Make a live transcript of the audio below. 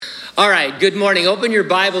All right, good morning. Open your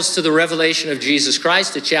Bibles to the Revelation of Jesus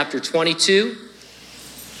Christ at chapter 22.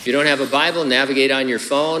 If you don't have a Bible, navigate on your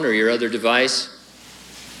phone or your other device.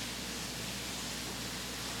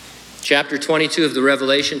 Chapter 22 of the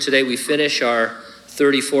Revelation. Today we finish our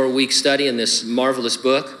 34-week study in this marvelous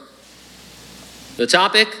book. The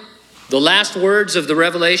topic, the last words of the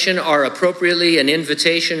Revelation are appropriately an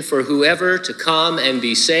invitation for whoever to come and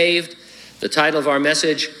be saved. The title of our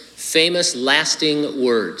message, Famous Lasting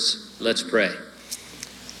Words. Let's pray.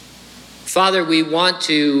 Father, we want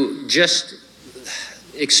to just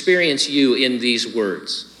experience you in these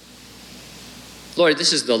words. Lord,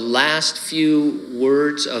 this is the last few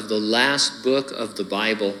words of the last book of the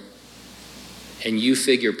Bible, and you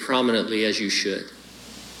figure prominently as you should.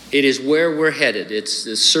 It is where we're headed. It's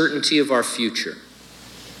the certainty of our future.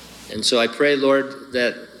 And so I pray, Lord,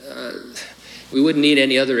 that we wouldn't need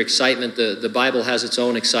any other excitement. The Bible has its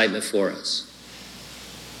own excitement for us.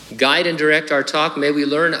 Guide and direct our talk. May we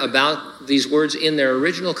learn about these words in their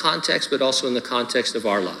original context, but also in the context of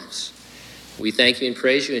our lives. We thank you and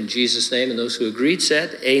praise you in Jesus' name, and those who agreed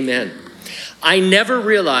said, amen. I never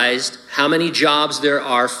realized how many jobs there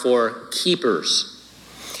are for keepers.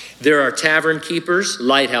 There are tavern keepers,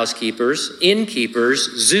 lighthouse keepers,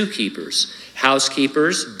 innkeepers, zookeepers,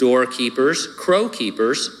 housekeepers, doorkeepers, crow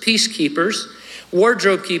keepers, peacekeepers,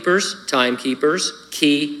 wardrobe keepers, timekeepers,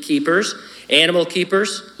 key keepers, animal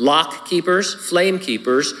keepers, lock keepers, flame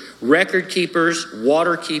keepers, record keepers,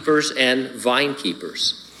 water keepers, and vine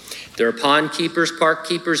keepers. There are pond keepers, park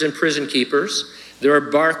keepers, and prison keepers. There are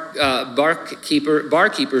barkeepers,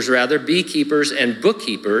 beekeepers, and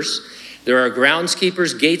bookkeepers. There are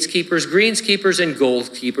groundskeepers, gateskeepers, greenskeepers, and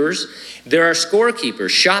goalkeepers. There are scorekeepers,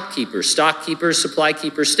 shopkeepers, stockkeepers, supply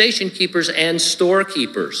keepers, station keepers, and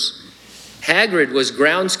storekeepers. Hagrid was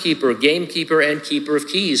groundskeeper, gamekeeper, and keeper of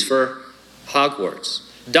keys for Hogwarts.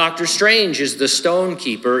 Doctor Strange is the stone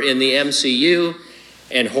keeper in the MCU,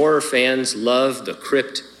 and horror fans love the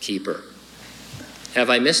crypt keeper. Have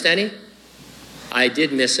I missed any? I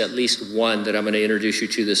did miss at least one that I'm going to introduce you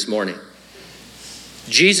to this morning.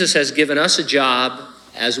 Jesus has given us a job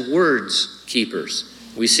as words keepers.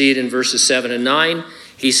 We see it in verses 7 and 9.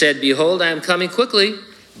 He said, "Behold, I am coming quickly.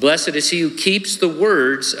 Blessed is he who keeps the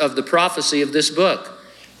words of the prophecy of this book."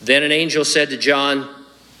 Then an angel said to John,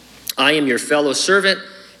 "I am your fellow servant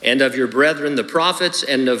and of your brethren the prophets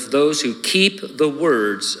and of those who keep the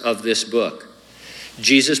words of this book."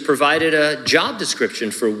 Jesus provided a job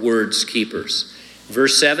description for words keepers.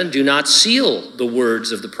 Verse 7, "Do not seal the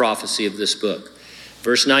words of the prophecy of this book."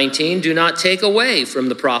 Verse 19, "Do not take away from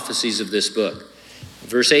the prophecies of this book."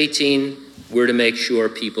 Verse 18, we're to make sure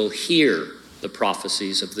people hear the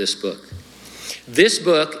prophecies of this book. This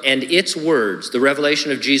book and its words, the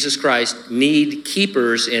revelation of Jesus Christ, need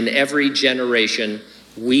keepers in every generation.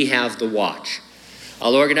 We have the watch.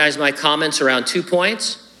 I'll organize my comments around 2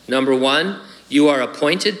 points. Number 1, you are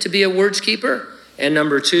appointed to be a words keeper. And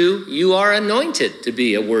number 2, you are anointed to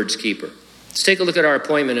be a words keeper. Let's take a look at our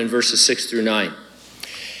appointment in verses 6 through 9.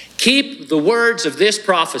 Keep the words of this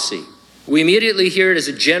prophecy. We immediately hear it as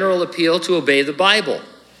a general appeal to obey the Bible.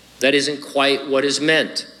 That isn't quite what is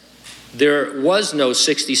meant. There was no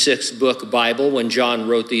 66-book Bible when John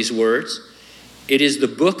wrote these words. It is the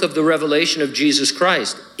book of the revelation of Jesus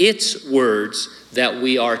Christ, its words, that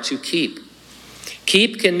we are to keep.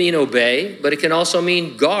 Keep can mean obey, but it can also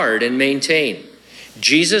mean guard and maintain.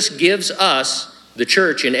 Jesus gives us, the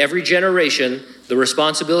church in every generation, the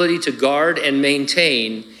responsibility to guard and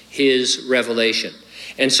maintain his revelation.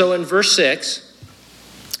 And so in verse 6,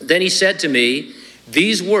 "Then he said to me,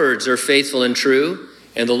 these words are faithful and true,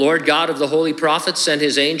 and the Lord God of the holy prophets sent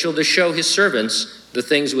his angel to show his servants the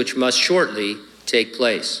things which must shortly take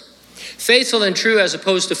place." Faithful and true as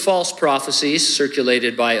opposed to false prophecies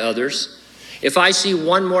circulated by others. If I see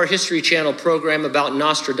one more History Channel program about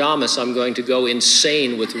Nostradamus, I'm going to go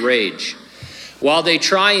insane with rage. While they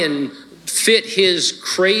try and fit his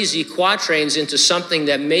crazy quatrains into something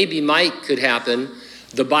that maybe could happen,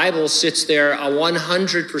 the Bible sits there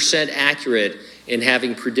 100% accurate in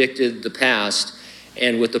having predicted the past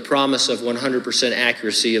and with the promise of 100%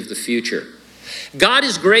 accuracy of the future. God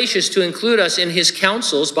is gracious to include us in his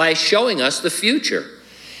counsels by showing us the future.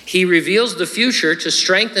 He reveals the future to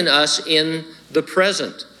strengthen us in the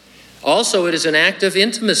present. Also, it is an act of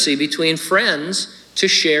intimacy between friends to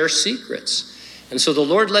share secrets. And so the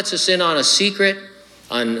Lord lets us in on a secret,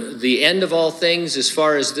 on the end of all things as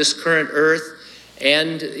far as this current earth,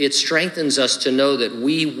 and it strengthens us to know that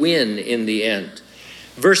we win in the end.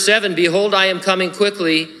 Verse 7, "Behold, I am coming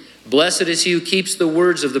quickly. Blessed is he who keeps the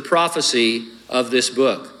words of the prophecy of this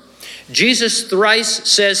book." Jesus thrice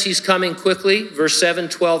says he's coming quickly, verse 7,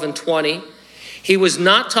 12, and 20. He was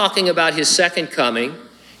not talking about his second coming.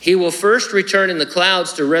 He will first return in the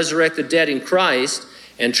clouds to resurrect the dead in Christ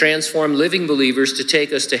and transform living believers to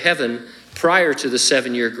take us to heaven prior to the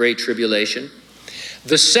 7-year Great Tribulation.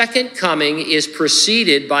 The second coming is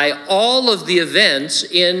preceded by all of the events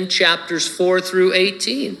in chapters 4 through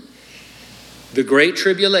 18. The Great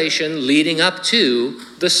Tribulation leading up to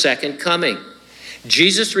the second coming.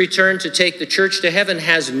 Jesus' return to take the church to heaven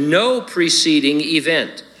has no preceding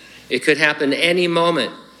event. It could happen any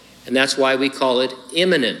moment, and that's why we call it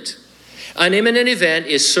imminent. An imminent event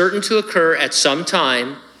is certain to occur at some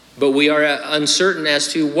time, but we are uncertain as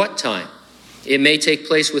to what time. It may take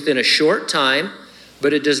place within a short time,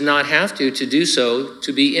 but it does not have to do so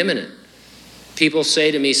to be imminent. People say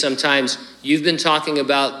to me sometimes, you've been talking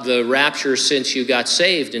about the rapture since you got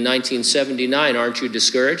saved in 1979. Aren't you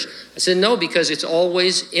discouraged? I said, no, because it's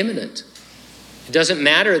always imminent. It doesn't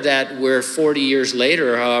matter that we're 40 years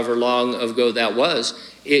later or however long ago that was.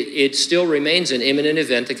 It still remains an imminent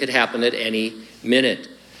event that could happen at any minute.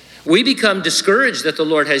 We become discouraged that the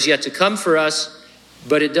Lord has yet to come for us,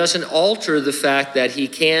 but it doesn't alter the fact that he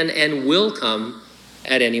can and will come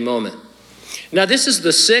at any moment. Now, this is the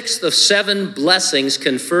 6th of 7 blessings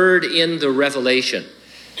conferred in the Revelation.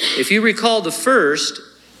 If you recall the first,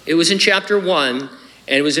 it was in chapter 1,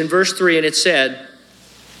 and it was in verse 3, and it said,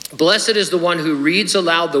 "Blessed is the one who reads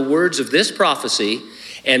aloud the words of this prophecy,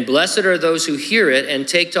 and blessed are those who hear it and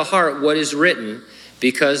take to heart what is written,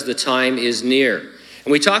 because the time is near."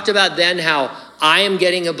 And we talked about then how I am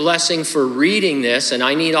getting a blessing for reading this, and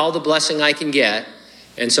I need all the blessing I can get.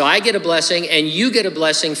 And so I get a blessing, and you get a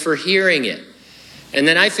blessing for hearing it. And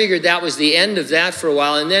then I figured that was the end of that for a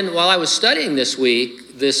while. And then while I was studying this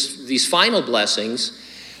week, these final blessings,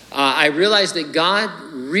 I realized that God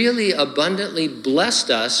really abundantly blessed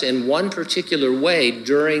us in one particular way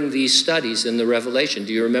during these studies in the Revelation.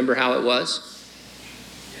 Do you remember how it was?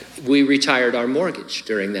 We retired our mortgage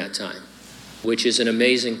during that time, which is an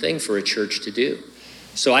amazing thing for a church to do.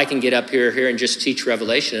 So I can get up here and just teach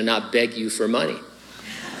Revelation and not beg you for money,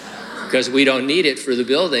 because we don't need it for the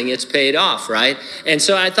building. It's paid off, right? And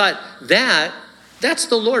so I thought that's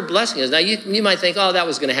the Lord blessing us. Now you might think, oh, that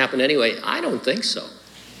was going to happen anyway. I don't think so.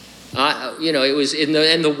 It was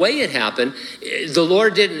and the way it happened, the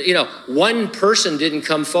Lord didn't, one person didn't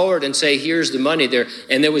come forward and say, here's the money there.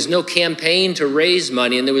 And there was no campaign to raise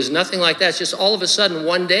money, and there was nothing like that. It's just all of a sudden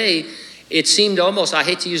one day, it seemed almost, I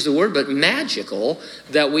hate to use the word, but magical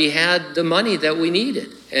that we had the money that we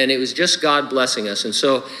needed. And it was just God blessing us. And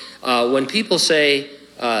so when people say,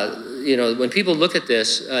 when people look at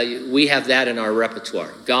this, we have that in our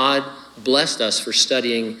repertoire. God blessed us for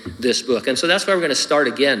studying this book. And so that's why we're going to start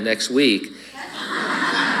again next week.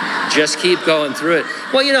 Just keep going through it.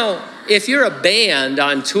 Well, if you're a band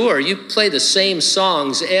on tour, you play the same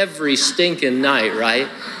songs every stinking night, right?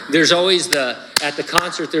 There's always at the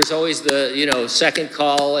concert, there's always the, second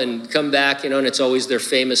call and come back, and it's always their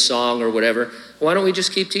famous song or whatever. Why don't we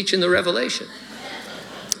just keep teaching the Revelation?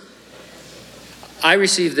 I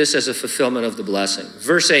received this as a fulfillment of the blessing.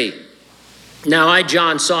 Verse 8. Now I,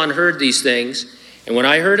 John, saw and heard these things, and when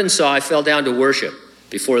I heard and saw, I fell down to worship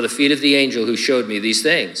before the feet of the angel who showed me these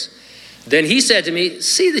things. Then he said to me,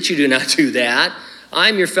 see that you do not do that. I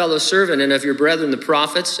am your fellow servant and of your brethren the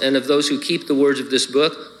prophets and of those who keep the words of this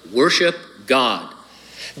book. Worship God.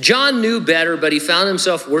 John knew better, but he found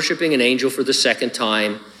himself worshiping an angel for the second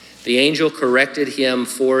time. The angel corrected him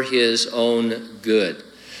for his own good.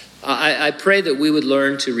 I pray that we would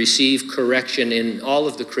learn to receive correction in all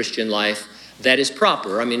of the Christian life that is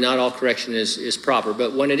proper. I mean, not all correction is proper,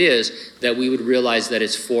 but when it is, that we would realize that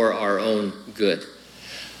it's for our own good.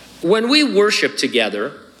 When we worship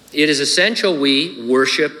together, it is essential we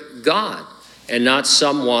worship God and not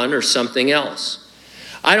someone or something else.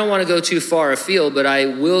 I don't want to go too far afield, but I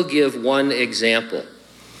will give one example.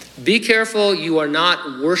 Be careful you are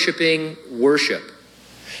not worshiping worship.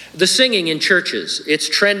 The singing in churches, it's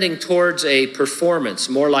trending towards a performance,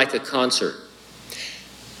 more like a concert.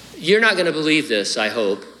 You're not going to believe this, I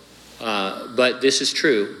hope, but this is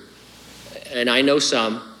true, and I know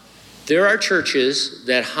some. There are churches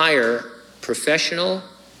that hire professional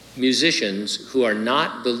musicians who are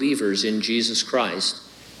not believers in Jesus Christ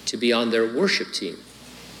to be on their worship team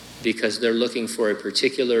because they're looking for a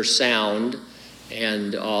particular sound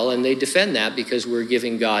and all, and they defend that because we're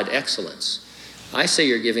giving God excellence. I say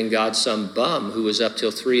you're giving God some bum who was up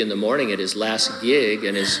till 3 a.m. at his last gig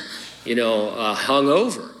and is, hung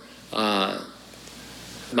over.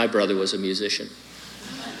 My brother was a musician.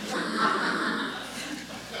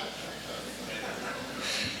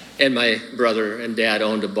 And my brother and dad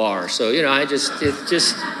owned a bar. So,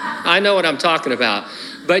 I know what I'm talking about.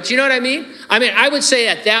 But you know what I mean? I would say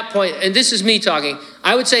at that point, and this is me talking,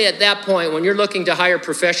 I would say at that point, when you're looking to hire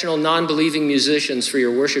professional, non-believing musicians for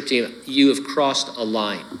your worship team, you have crossed a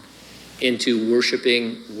line into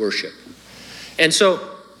worshiping worship. And so,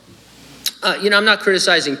 I'm not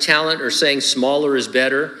criticizing talent or saying smaller is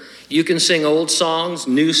better. You can sing old songs,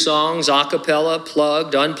 new songs, a cappella,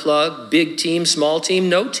 plugged, unplugged, big team, small team,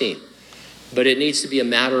 no team. But it needs to be a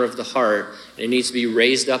matter of the heart. It needs to be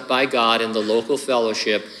raised up by God in the local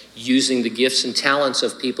fellowship, using the gifts and talents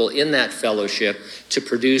of people in that fellowship to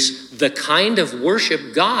produce the kind of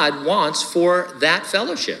worship God wants for that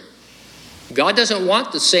fellowship. God doesn't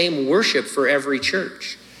want the same worship for every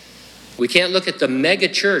church. We can't look at the mega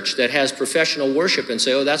church that has professional worship and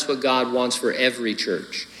say, oh, that's what God wants for every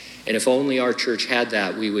church. And if only our church had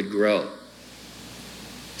that, we would grow.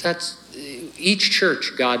 Each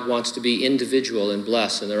church, God wants to be individual and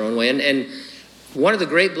blessed in their own way. And one of the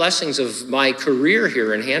great blessings of my career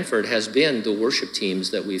here in Hanford has been the worship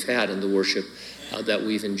teams that we've had and the worship that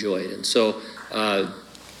we've enjoyed. And so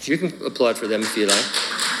you can applaud for them if you like.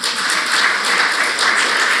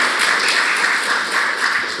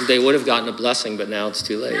 They would have gotten a blessing, but now it's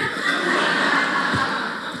too late.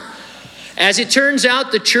 As it turns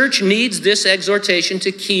out, the church needs this exhortation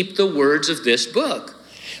to keep the words of this book.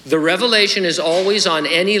 The Revelation is always on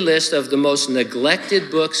any list of the most neglected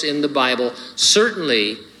books in the Bible,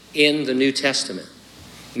 certainly in the New Testament.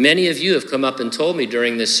 Many of you have come up and told me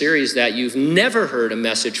during this series that you've never heard a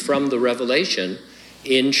message from the Revelation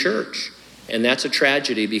in church. And that's a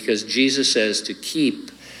tragedy, because Jesus says to keep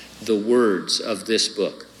the words of this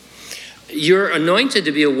book. You're anointed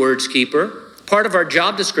to be a words keeper. Part of our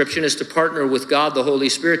job description is to partner with God, the Holy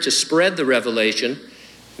Spirit, to spread the revelation.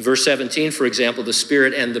 Verse 17, for example, the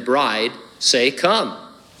Spirit and the bride say, come.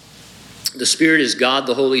 The Spirit is God,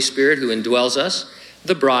 the Holy Spirit, who indwells us.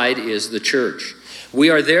 The bride is the church. We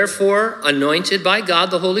are therefore anointed by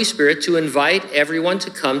God, the Holy Spirit, to invite everyone to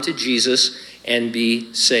come to Jesus and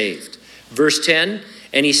be saved. Verse 10,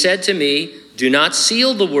 and he said to me, do not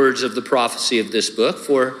seal the words of the prophecy of this book,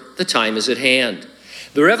 for the time is at hand.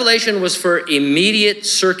 The revelation was for immediate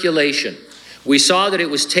circulation. We saw that it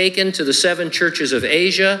was taken to the 7 churches of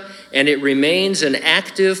Asia, and it remains an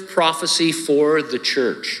active prophecy for the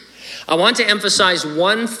church. I want to emphasize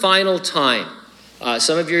one final time.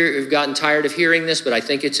 Some of you have gotten tired of hearing this, but I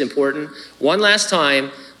think it's important. One last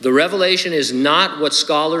time, the Revelation is not what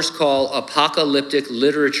scholars call apocalyptic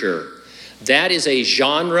literature. That is a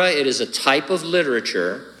genre, it is a type of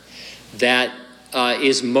literature that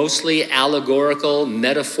is mostly allegorical,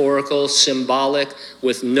 metaphorical, symbolic,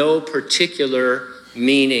 with no particular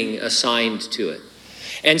meaning assigned to it.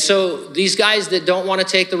 And so these guys that don't want to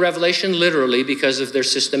take the Revelation literally because of their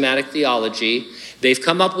systematic theology, they've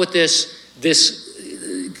come up with this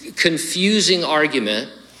confusing argument.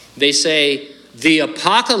 They say the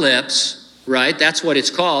apocalypse, right, that's what it's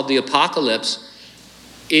called, the apocalypse,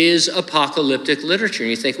 is apocalyptic literature. And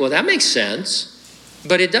you think, well, that makes sense,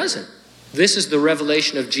 but it doesn't. This is the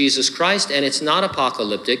revelation of Jesus Christ, and it's not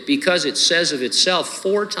apocalyptic because it says of itself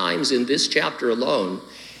 4 times in this chapter alone,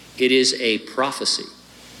 it is a prophecy.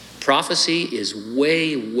 Prophecy is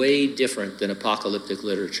way, way different than apocalyptic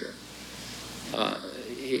literature.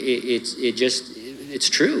 It's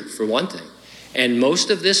true, for one thing. And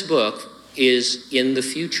most of this book is in the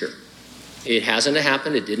future. It hasn't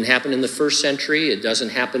happened. It didn't happen in the first century. It doesn't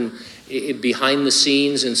happen behind the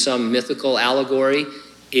scenes in some mythical allegory.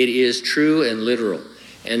 It is true and literal.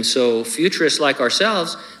 And so futurists like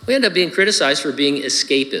ourselves, we end up being criticized for being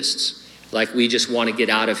escapists, like we just want to get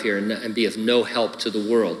out of here and be of no help to the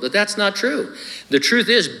world. But that's not true. The truth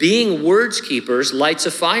is, being words keepers lights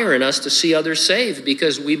a fire in us to see others saved,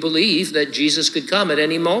 because we believe that Jesus could come at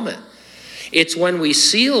any moment. It's when we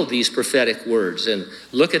seal these prophetic words and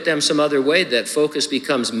look at them some other way that focus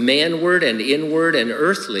becomes manward and inward and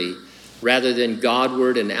earthly rather than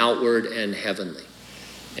Godward and outward and heavenly.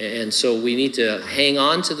 And so we need to hang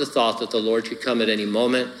on to the thought that the Lord could come at any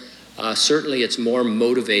moment. Certainly it's more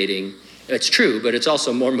motivating. It's true, but it's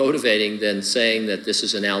also more motivating than saying that this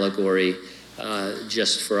is an allegory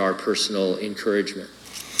just for our personal encouragement.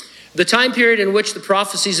 The time period in which the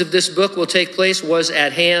prophecies of this book will take place was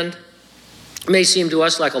at hand. It may seem to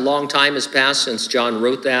us like a long time has passed since John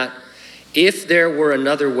wrote that. If there were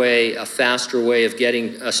another way, a faster way of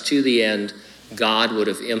getting us to the end, God would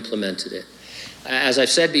have implemented it. As I've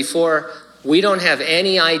said before, we don't have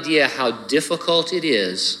any idea how difficult it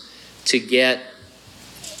is to get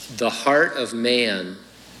the heart of man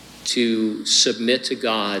to submit to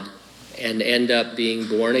God and end up being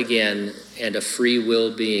born again and a free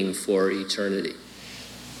will being for eternity.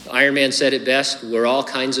 Iron Man said it best, we're all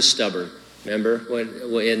kinds of stubborn. Remember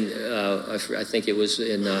when I think it was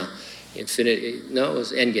in Infinity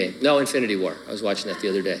War. I was watching that the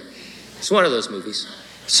other day. It's one of those movies.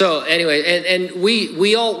 So anyway, and we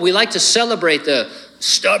like to celebrate the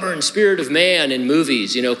stubborn spirit of man in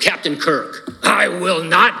movies. You know, Captain Kirk, I will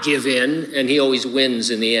not give in, and he always wins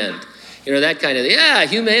in the end. You know, that kind of,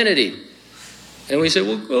 humanity. And we say,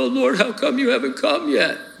 well, oh Lord, how come you haven't come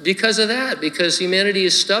yet? Because of that, because humanity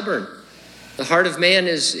is stubborn. The heart of man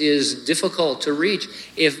is difficult to reach.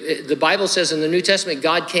 If the Bible says in the New Testament,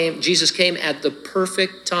 Jesus came at the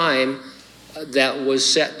perfect time that was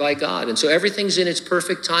set by God. And so everything's in its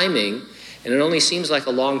perfect timing, and it only seems like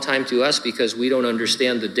a long time to us because we don't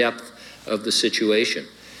understand the depth of the situation.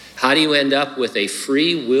 How do you end up with a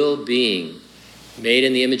free will being made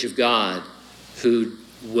in the image of God who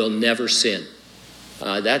will never sin?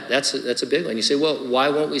 That's a big one. You say, well, why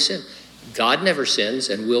won't we sin? God never sins,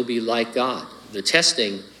 and we'll be like God. The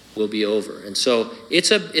testing will be over. And so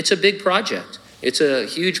it's a big project. It's a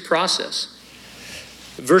huge process.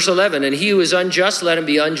 Verse 11, and he who is unjust, let him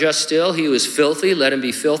be unjust still. He who is filthy, let him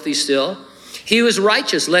be filthy still. He who is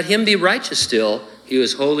righteous, let him be righteous still. He who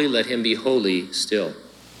is holy, let him be holy still.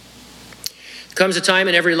 There comes a time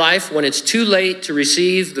in every life when it's too late to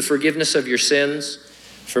receive the forgiveness of your sins.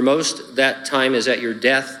 For most, that time is at your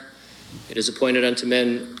death. It is appointed unto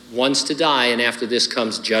men once to die, and after this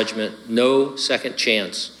comes judgment. No second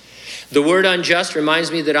chance. The word unjust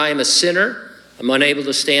reminds me that I am a sinner. I'm unable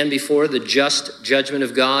to stand before the just judgment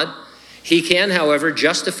of God. He can, however,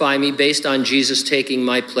 justify me based on Jesus taking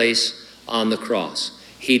my place on the cross.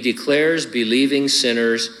 He declares believing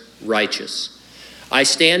sinners righteous. I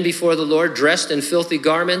stand before the Lord dressed in filthy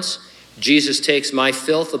garments. Jesus takes my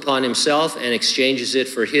filth upon himself and exchanges it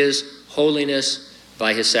for his holiness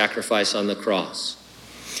by his sacrifice on the cross.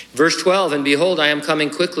 Verse 12, and behold, I am coming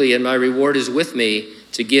quickly, and my reward is with me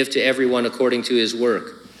to give to everyone according to his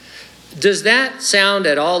work. Does that sound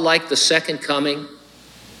at all like the second coming?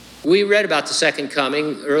 We read about the second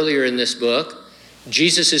coming earlier in this book.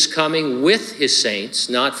 Jesus is coming with his saints,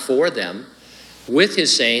 not for them, with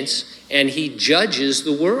his saints, and he judges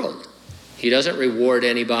the world. He doesn't reward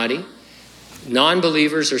anybody.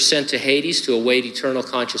 Non-believers are sent to Hades to await eternal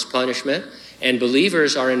conscious punishment, and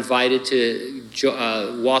believers are invited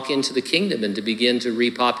to walk into the kingdom and to begin to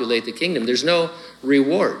repopulate the kingdom. There's no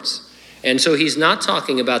rewards. And so he's not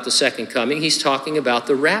talking about the second coming. He's talking about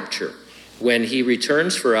the rapture, when he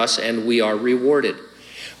returns for us and we are rewarded.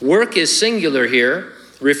 Work is singular here,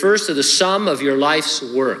 refers to the sum of your life's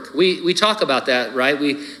work. We talk about that, right?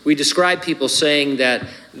 We describe people saying that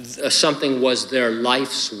something was their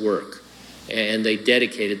life's work, and they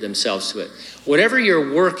dedicated themselves to it. Whatever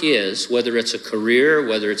your work is, whether it's a career,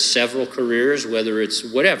 whether it's several careers, whether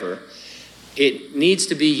it's whatever, it needs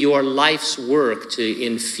to be your life's work to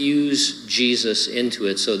infuse Jesus into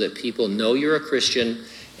it so that people know you're a Christian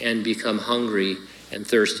and become hungry and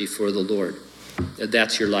thirsty for the Lord.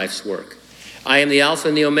 That's your life's work. I am the Alpha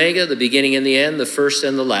and the Omega, the beginning and the end, the first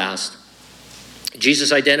and the last.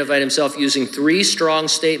 Jesus identified himself using three strong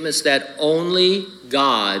statements that only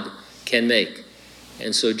God can make.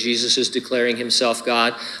 And so Jesus is declaring himself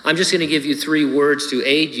God. I'm just going to give you three words to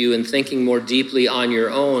aid you in thinking more deeply on your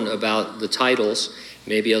own about the titles,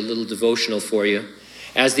 maybe a little devotional for you.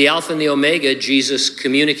 As the Alpha and the Omega, Jesus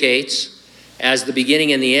communicates. As the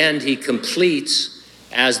beginning and the end, he completes.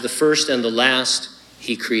 As the first and the last,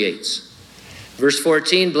 he creates. Verse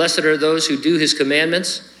 14, blessed are those who do his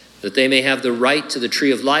commandments, that they may have the right to the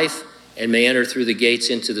tree of life and may enter through the gates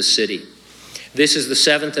into the city. This is the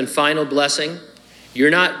seventh and final blessing. You're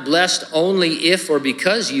not blessed only if or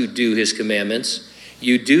because you do his commandments.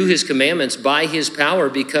 You do his commandments by his power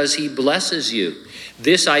because he blesses you.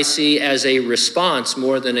 This I see as a response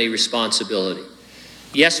more than a responsibility.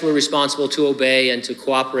 Yes, we're responsible to obey and to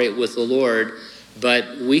cooperate with the Lord,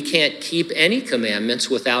 but we can't keep any commandments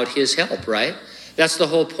without his help, right? That's the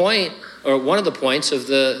whole point, or one of the points of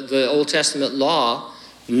the Old Testament law.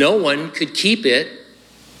 No one could keep it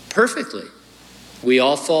perfectly. We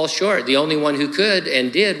all fall short. The only one who could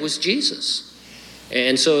and did was Jesus.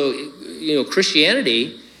 And so,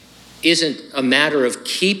 Christianity isn't a matter of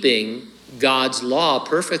keeping God's law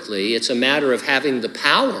perfectly. It's a matter of having the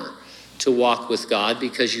power to walk with God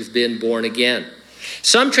because you've been born again.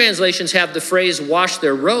 Some translations have the phrase wash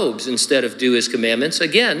their robes instead of do his commandments.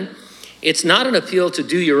 Again, it's not an appeal to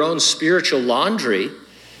do your own spiritual laundry.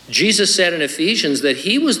 Jesus said in Ephesians that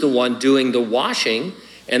he was the one doing the washing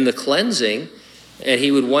and the cleansing, and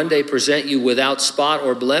he would one day present you without spot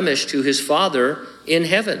or blemish to his Father in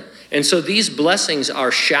heaven. And so these blessings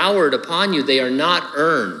are showered upon you. They are not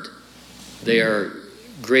earned. They are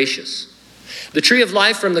gracious. The tree of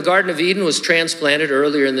life from the Garden of Eden was transplanted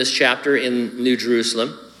earlier in this chapter in New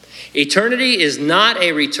Jerusalem. Eternity is not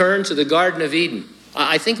a return to the Garden of Eden.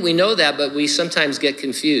 I think we know that, but we sometimes get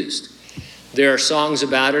confused. There are songs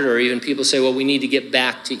about it, or even people say, well, we need to get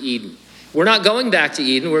back to Eden. We're not going back to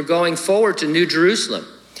Eden. We're going forward to New Jerusalem.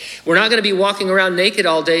 We're not going to be walking around naked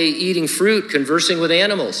all day, eating fruit, conversing with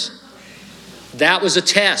animals. That was a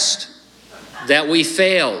test that we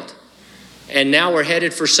failed. And now we're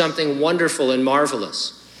headed for something wonderful and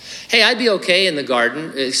marvelous. Hey, I'd be okay in the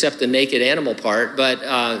garden, except the naked animal part, but,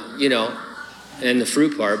 and the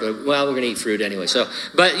fruit part, but, well, we're going to eat fruit anyway. So,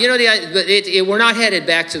 but, we're not headed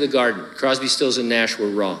back to the garden. Crosby, Stills, and Nash were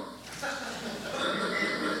wrong.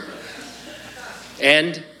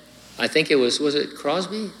 And I think it was it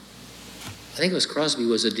Crosby? I think it was Crosby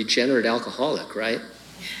was a degenerate alcoholic, right?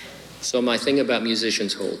 So my thing about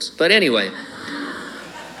musicians holds. But anyway,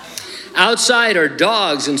 outside are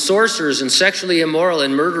dogs and sorcerers and sexually immoral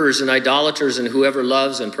and murderers and idolaters and whoever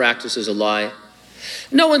loves and practices a lie.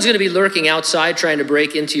 No one's going to be lurking outside trying to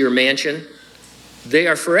break into your mansion. They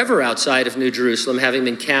are forever outside of New Jerusalem, having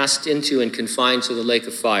been cast into and confined to the lake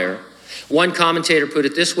of fire. One commentator put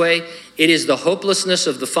it this way: it is the hopelessness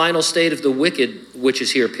of the final state of the wicked which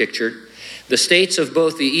is here pictured. The states of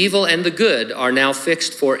both the evil and the good are now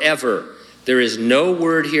fixed forever. There is no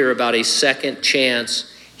word here about a second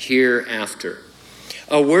chance hereafter.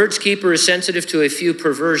 A words keeper is sensitive to a few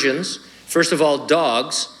perversions. First of all,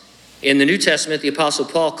 dogs. In the New Testament, the Apostle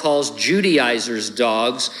Paul calls Judaizers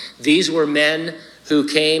dogs. These were men who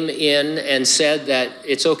came in and said that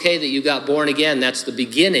it's okay that you got born again. That's the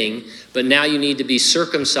beginning, but now you need to be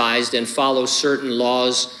circumcised and follow certain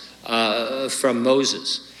laws from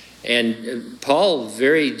Moses. And Paul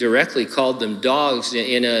very directly called them dogs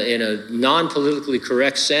in a non-politically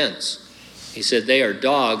correct sense. He said they are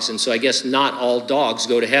dogs, and so I guess not all dogs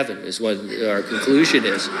go to heaven is what our conclusion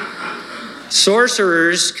is.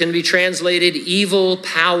 Sorcerers can be translated evil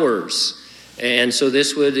powers. And so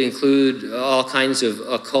this would include all kinds of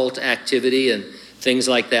occult activity and things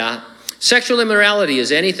like that. Sexual immorality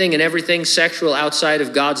is anything and everything sexual outside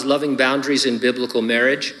of God's loving boundaries in biblical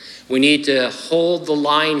marriage. We need to hold the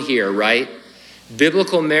line here, right?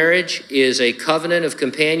 Biblical marriage is a covenant of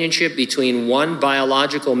companionship between one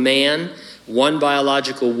biological man, one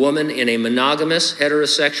biological woman in a monogamous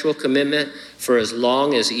heterosexual commitment for as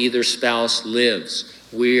long as either spouse lives.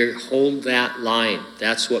 We hold that line.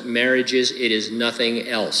 That's what marriage is. It is nothing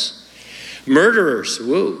else. Murderers.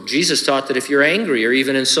 Whoa. Jesus taught that if you're angry or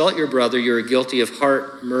even insult your brother, you're guilty of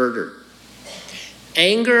heart murder.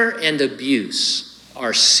 Anger and abuse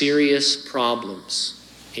are serious problems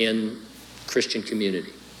in Christian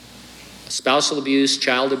community. Spousal abuse,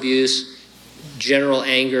 child abuse, general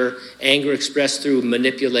anger expressed through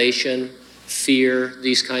manipulation, fear,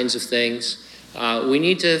 these kinds of things. We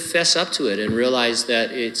need to fess up to it and realize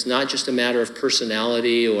that it's not just a matter of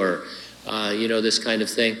personality or, this kind of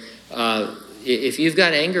thing. If you've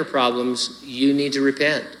got anger problems, you need to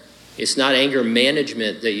repent. It's not anger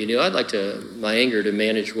management that I'd like my anger to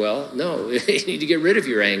manage well. No, you need to get rid of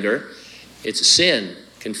your anger. It's a sin.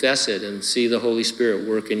 Confess it and see the Holy Spirit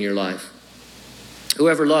work in your life.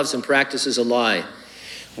 Whoever loves and practices a lie.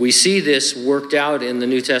 We see this worked out in the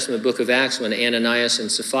New Testament book of Acts when Ananias and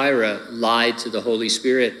Sapphira lied to the Holy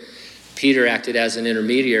Spirit. Peter acted as an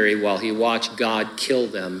intermediary while he watched God kill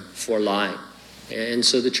them for lying. And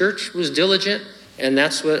so the church was diligent, and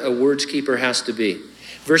that's what a words keeper has to be.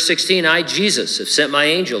 Verse 16, I, Jesus, have sent my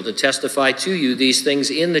angel to testify to you these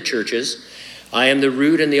things in the churches. I am the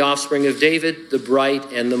root and the offspring of David, the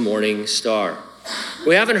bright and the morning star.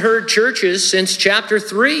 We haven't heard churches since chapter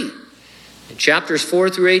 3. In chapters 4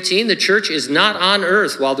 through 18, the church is not on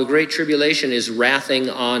earth while the great tribulation is wrathing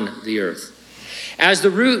on the earth. As the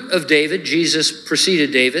root of David, Jesus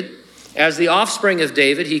preceded David. As the offspring of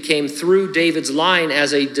David, he came through David's line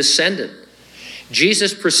as a descendant.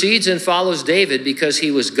 Jesus precedes and follows David because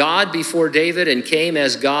he was God before David and came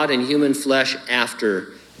as God in human flesh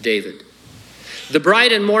after David. The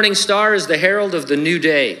bright and morning star is the herald of the new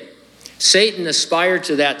day. Satan aspired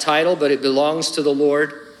to that title, but it belongs to the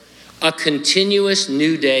Lord. A continuous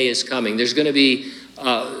new day is coming. There's going to be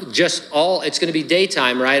it's going to be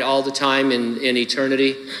daytime, right? All the time in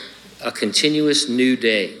eternity. A continuous new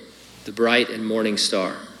day, the bright and morning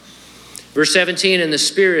star. Verse 17, and the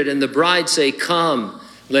Spirit and the bride say, come.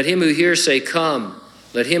 Let him who hears say, come.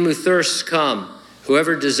 Let him who thirsts come.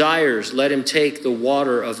 Whoever desires, let him take the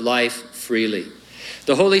water of life freely.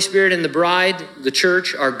 The Holy Spirit and the bride, the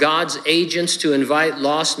church, are God's agents to invite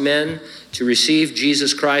lost men to receive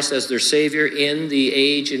Jesus Christ as their Savior in the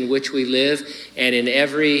age in which we live and in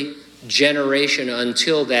every generation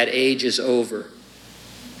until that age is over.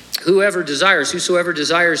 Whosoever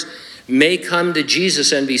desires may come to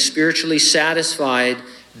Jesus and be spiritually satisfied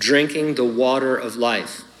drinking the water of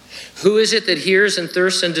life. Who is it that hears and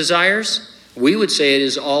thirsts and desires? We would say it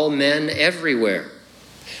is all men everywhere.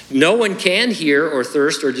 No one can hear or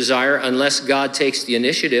thirst or desire unless God takes the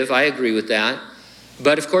initiative. I agree with that.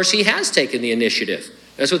 But of course, he has taken the initiative.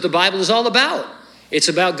 That's what the Bible is all about. It's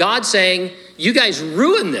about God saying, you guys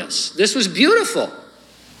ruined this. This was beautiful.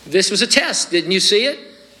 This was a test. Didn't you see it?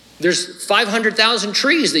 There's 500,000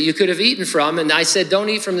 trees that you could have eaten from. And I said, don't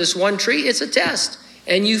eat from this one tree. It's a test.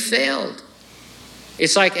 And you failed.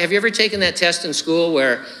 It's like, have you ever taken that test in school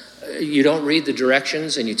where you don't read the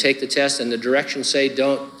directions and you take the test and the directions say,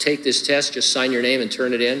 don't take this test, just sign your name and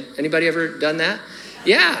turn it in? Anybody ever done that?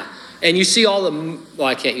 Yeah. And you see all the, well,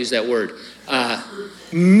 I can't use that word.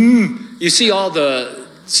 You see all the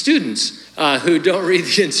students who don't read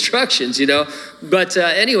the instructions, you know. But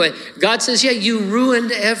anyway, God says, yeah, you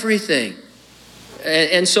ruined everything.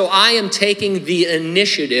 And so I am taking the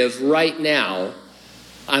initiative right now.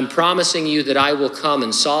 I'm promising you that I will come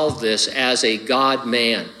and solve this as a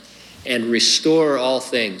God-man and restore all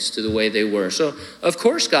things to the way they were. So, of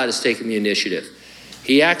course, God has taken the initiative.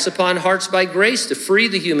 He acts upon hearts by grace to free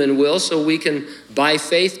the human will so we can, by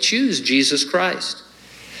faith, choose Jesus Christ.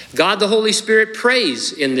 God the Holy Spirit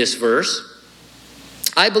prays in this verse.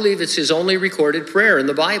 I believe it's his only recorded prayer in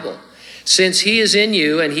the Bible. Since he is in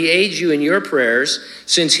you and he aids you in your prayers,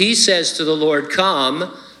 since he says to the Lord,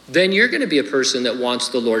 come, then you're going to be a person that wants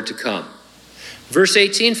the Lord to come. Verse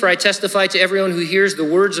 18, for I testify to everyone who hears the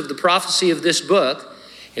words of the prophecy of this book.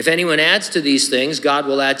 If anyone adds to these things, God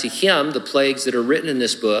will add to him the plagues that are written in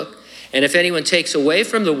this book. And if anyone takes away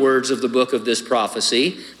from the words of the book of this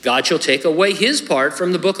prophecy, God shall take away his part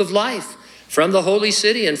from the book of life, from the holy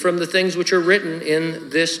city, and from the things which are written in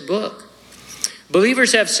this book.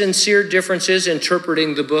 Believers have sincere differences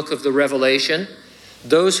interpreting the book of the Revelation.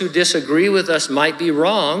 Those who disagree with us might be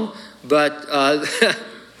wrong, but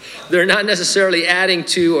they're not necessarily adding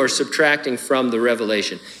to or subtracting from the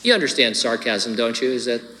revelation. You understand sarcasm, don't you? Is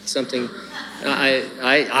that something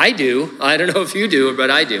I do? I don't know if you do, but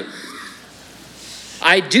I do.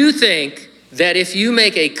 I do think that if you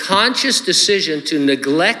make a conscious decision to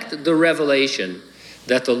neglect the revelation,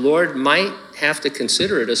 that the Lord might have to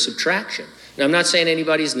consider it a subtraction. Now, I'm not saying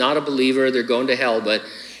anybody's not a believer, they're going to hell, but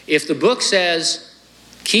if the book says,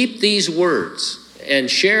 keep these words and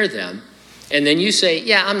share them, and then you say,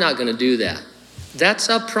 yeah, I'm not going to do that. That's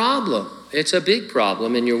a problem. It's a big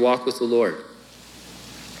problem in your walk with the Lord.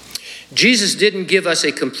 Jesus didn't give us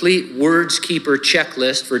a complete words keeper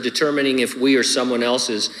checklist for determining if we or someone else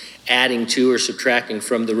is adding to or subtracting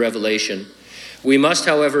from the revelation. We must,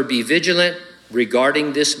 however, be vigilant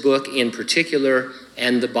regarding this book in particular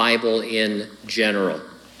and the Bible in general.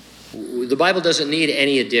 The Bible doesn't need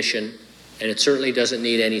any addition, and it certainly doesn't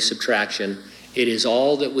need any subtraction. It is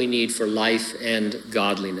all that we need for life and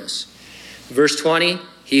godliness. Verse 20,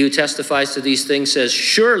 he who testifies to these things says,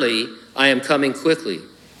 surely I am coming quickly.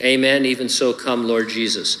 Amen. Even so come, Lord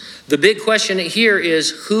Jesus. The big question here is,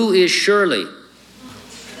 who is surely?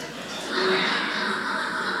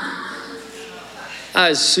 I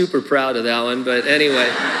was super proud of that one, but anyway.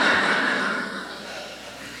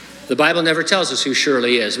 The Bible never tells us who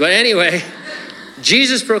surely is. But anyway,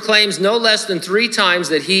 Jesus proclaims no less than 3 times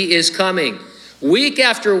that he is coming. Week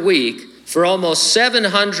after week, for almost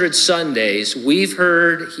 700 Sundays, we've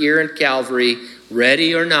heard here in Calvary,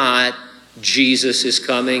 ready or not, Jesus is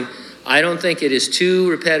coming. I don't think it is too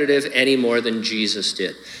repetitive any more than Jesus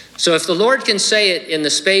did. So if the Lord can say it in the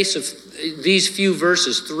space of these few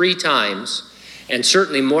verses 3 times, and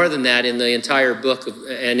certainly more than that in the entire book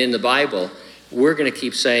and in the Bible, we're going to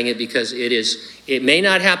keep saying it because it may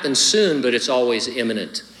not happen soon, but it's always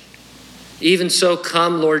imminent. Even so,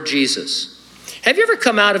 come, Lord Jesus. Have you ever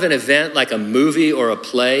come out of an event like a movie or a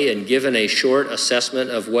play and given a short assessment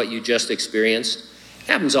of what you just experienced? It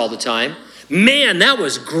happens all the time. Man, that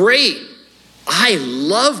was great. I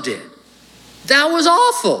loved it. That was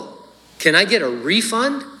awful. Can I get a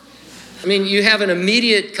refund? I mean, you have an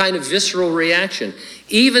immediate kind of visceral reaction.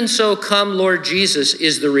 Even so, come, Lord Jesus,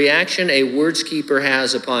 is the reaction a words keeper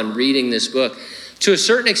has upon reading this book. To a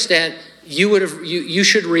certain extent, you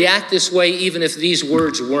should react this way even if these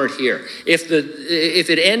words weren't here. If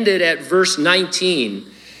it ended at verse 19,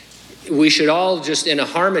 we should all just in a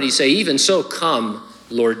harmony say, even so, come,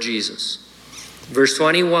 Lord Jesus. Verse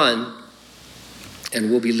 21,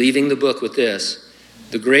 and we'll be leaving the book with this.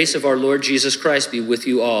 The grace of our Lord Jesus Christ be with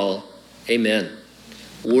you all. Amen.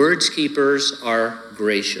 Words keepers are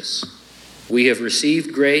gracious. We have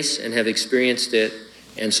received grace and have experienced it,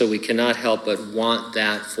 and so we cannot help but want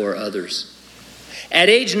that for others. At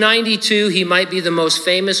age 92, he might be the most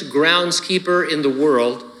famous groundskeeper in the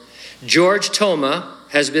world. George Toma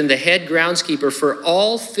has been the head groundskeeper for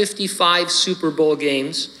all 55 Super Bowl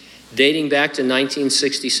games dating back to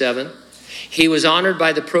 1967. He was honored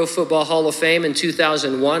by the Pro Football Hall of Fame in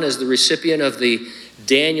 2001 as the recipient of the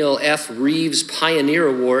Daniel F. Reeves Pioneer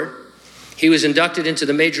Award. He was inducted into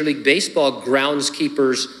the Major League Baseball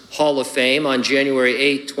Groundskeepers Hall of Fame on January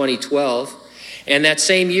 8, 2012. And that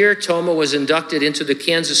same year, Toma was inducted into the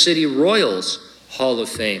Kansas City Royals Hall of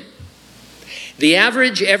Fame. The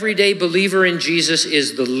average everyday believer in Jesus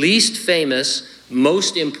is the least famous,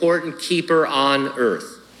 most important keeper on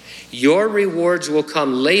earth. Your rewards will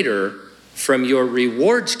come later from your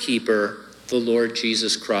rewards keeper, the Lord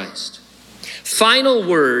Jesus Christ. Final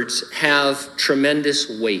words have tremendous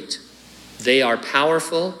weight. They are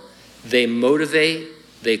powerful, they motivate,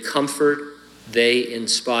 they comfort, they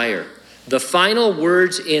inspire. The final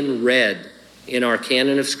words in red in our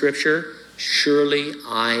canon of Scripture, surely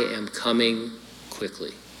I am coming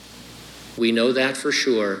quickly. We know that for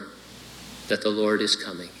sure, that the Lord is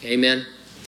coming. Amen.